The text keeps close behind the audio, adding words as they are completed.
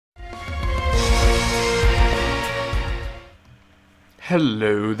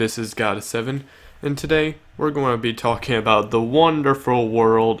Hello, this is God7, and today we're going to be talking about the wonderful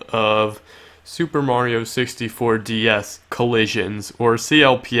world of Super Mario 64DS Collisions, or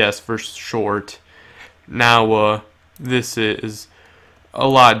CLPS for short. Now, this is a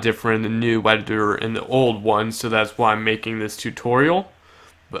lot different than the new editor and the old one, so that's why I'm making this tutorial.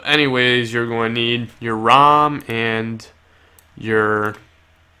 But anyways, you're going to need your ROM and your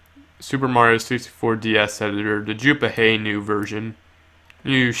Super Mario 64DS editor, the Jupa new version.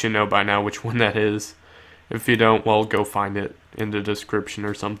 You should know by now which one that is. If you don't, well, go find it in the description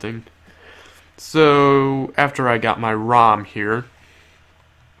or something. So, after I got my ROM here,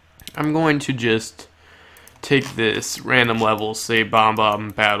 I'm going to just take this random level, say Bomb Bomb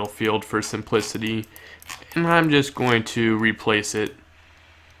Battlefield for simplicity, and I'm just going to replace it.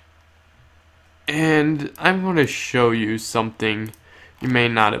 And I'm going to show you something you may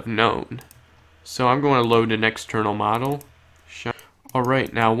not have known. So I'm going to load an external model.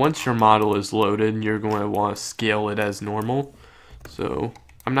 Alright, now once your model is loaded, you're going to want to scale it as normal. So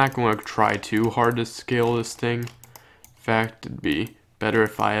I'm not going to try too hard to scale this thing. In fact, it'd be better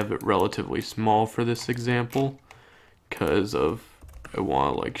if I have it relatively small for this example, because I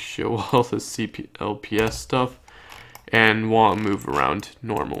want to show all the CLPS stuff and want to move around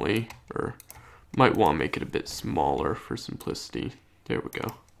normally, or might want to make it a bit smaller for simplicity. There we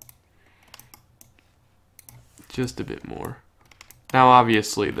go. Just a bit more. Now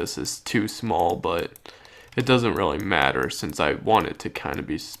obviously this is too small, but it doesn't really matter since I want it to kind of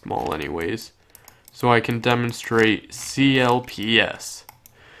be small anyways. So I can demonstrate CLPS.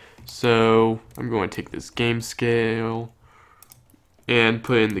 So I'm going to take this game scale and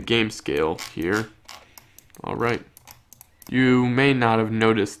put in the game scale here. Alright. You may not have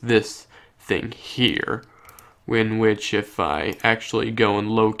noticed this thing here, in which if I actually go and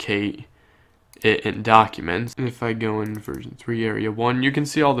locate it in documents, and if I go in version 3 area 1, you can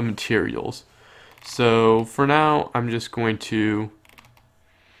see all the materials. So for now I'm just going to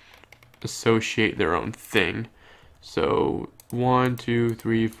associate their own thing. So 1 2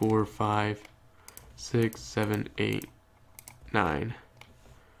 3 4 5 6 7 8 9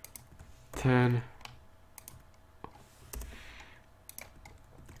 10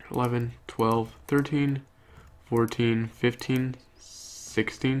 11 12 13 14 15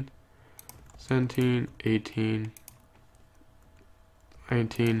 16 17, 18,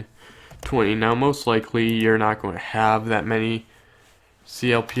 19, 20. Now most likely you're not going to have that many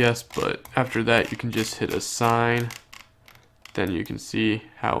CLPS, but after that you can just hit assign. Then you can see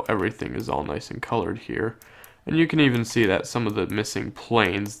how everything is all nice and colored here. And you can even see that some of the missing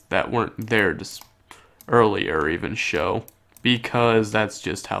planes that weren't there earlier even show, because that's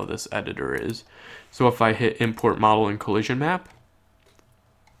just how this editor is. So if I hit import model and collision map,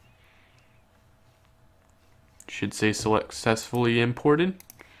 should say successfully imported,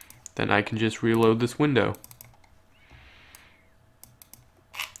 then I can just reload this window.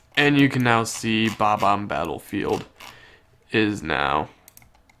 And you can now see Bob on Battlefield is now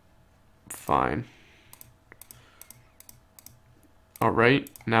fine.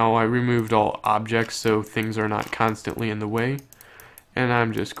 Alright, now I removed all objects so things are not constantly in the way. And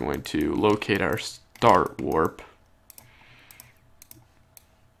I'm just going to locate our start warp,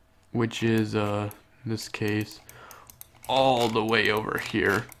 which is in this case all the way over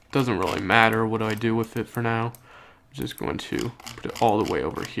here. Doesn't really matter what I do with it for now. I'm just going to put it all the way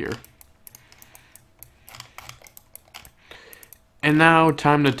over here. And now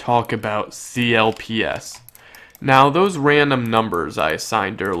time to talk about CLPS. Now those random numbers I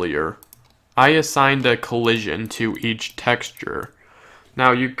assigned earlier, I assigned a collision to each texture.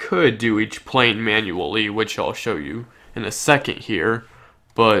 Now you could do each plane manually, which I'll show you in a second here,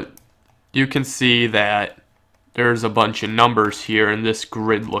 but you can see that there's a bunch of numbers here in this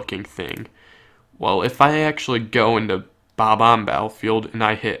grid looking thing. Well, if I actually go into Bob on Battlefield and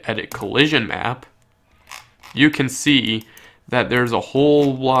I hit edit collision map, you can see that there's a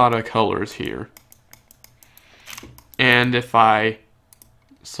whole lot of colors here. And if I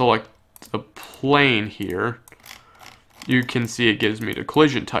select the plane here, you can see it gives me the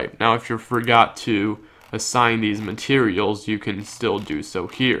collision type. Now if you forgot to assign these materials, you can still do so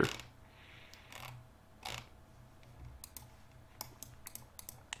here.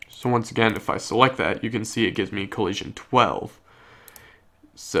 So once again, if I select that, you can see it gives me collision 12.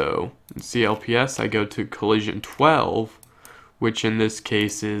 So in CLPS, I go to collision 12, which in this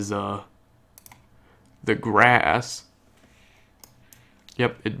case is the grass.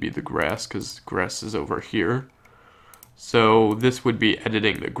 Yep, it'd be the grass because grass is over here. So this would be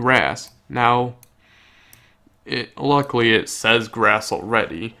editing the grass. Now, luckily it says grass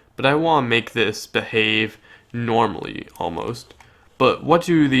already, but I want to make this behave normally almost. But what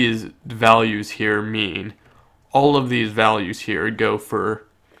do these values here mean? All of these values here go for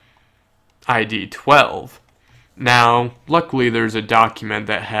ID 12. Now, luckily there's a document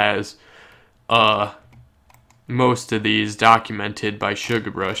that has most of these documented by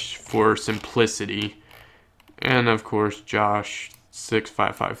Shugabush for simplicity. And of course Josh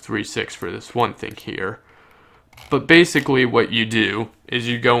 65536 for this one thing here. But basically what you do is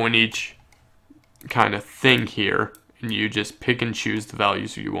you go in each kind of thing here and you just pick and choose the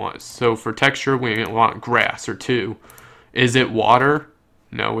values you want. So for texture we want grass or 2. Is it water?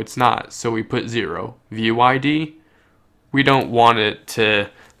 No, it's not. So we put 0. View ID? We don't want it to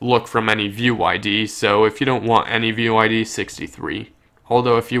look from any view ID. So if you don't want any view ID, 63.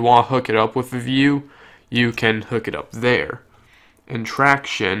 Although if you want to hook it up with a view, you can hook it up there. And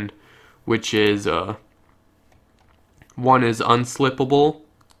traction, which is 1 is unslippable,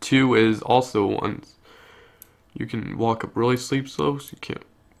 2 is also 1. You can walk up really slow, so you can't.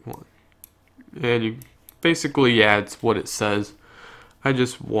 1. And you basically, yeah, it's what it says. I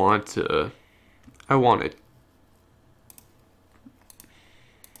just want I want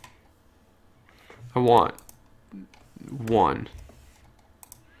 1.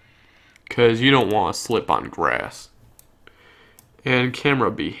 Because you don't want to slip on grass. And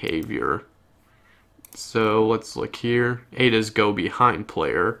camera behavior. So let's look here. 8 is go behind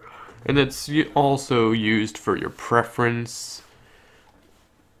player. And it's also used for your preference.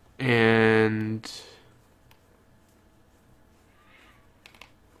 And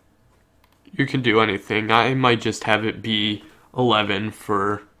you can do anything. I might just have it be 11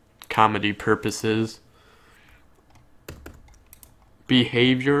 for comedy purposes.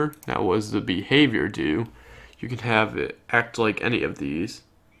 Behavior. Now what does the behavior do? You can have it act like any of these.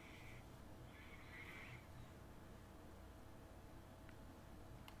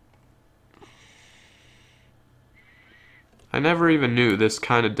 I never even knew this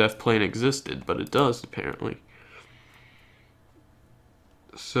kind of def plane existed, but it does apparently.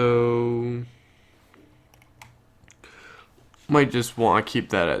 So might just want to keep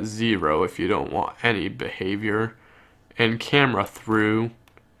that at 0 if you don't want any behavior. And camera through,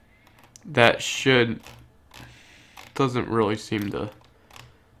 that doesn't really seem to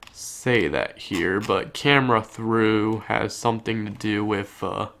say that here, but camera through has something to do with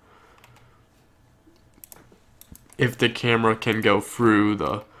if the camera can go through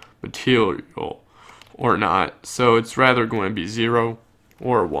the material or not. So it's rather going to be 0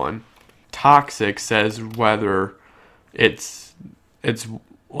 or 1. Toxic says whether it's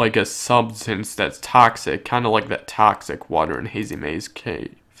like a substance that's toxic, kind of like that toxic water in Hazy Maze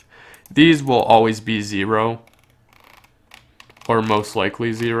Cave. These will always be 0, or most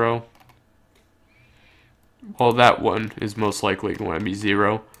likely 0. Well, that one is most likely going to be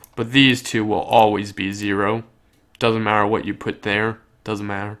 0, but these two will always be 0. Doesn't matter what you put there, doesn't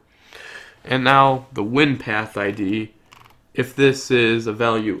matter. And now the wind path ID, if this is a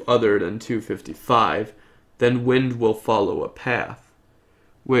value other than 255, then wind will follow a path,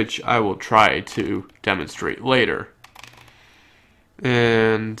 which I will try to demonstrate later.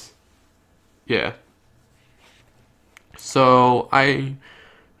 And yeah, so I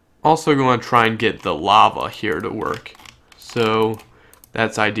also going to try and get the lava here to work. So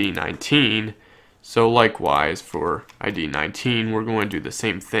that's ID 19. So likewise for ID 19, we're going to do the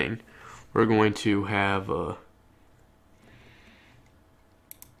same thing. We're going to have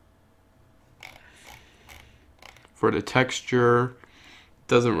for the texture,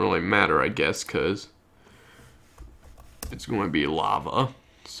 doesn't really matter, I guess, because it's going to be lava.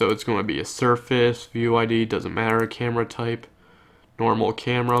 So it's going to be a surface, view ID, doesn't matter, camera type, normal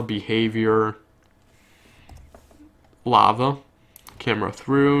camera, behavior, lava, camera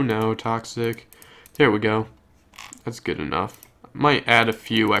through, no, toxic. There we go. That's good enough. Might add a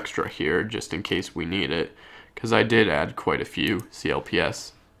few extra here just in case we need it, because I did add quite a few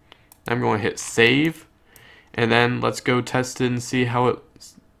CLPS. I'm going to hit save, and then let's go test it and see how it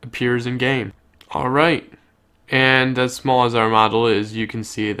appears in game. Alright, and as small as our model is, you can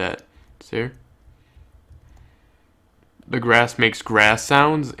see that, see here? The grass makes grass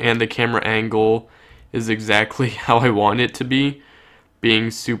sounds, and the camera angle is exactly how I want it to be, being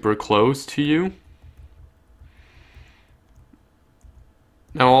super close to you.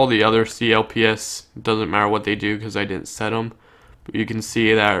 Now all the other CLPS, doesn't matter what they do because I didn't set them, but you can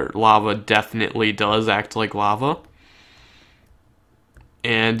see that lava definitely does act like lava.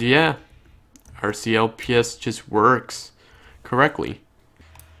 And yeah, our CLPS just works correctly.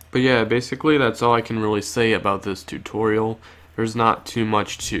 But yeah, basically that's all I can really say about this tutorial. There's not too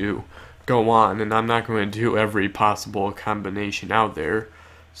much to go on, and I'm not going to do every possible combination out there.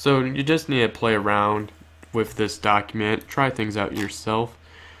 So you just need to play around, with this document, try things out yourself,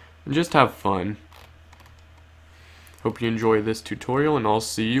 and just have fun. Hope you enjoy this tutorial, and I'll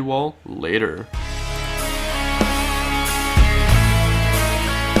see you all later.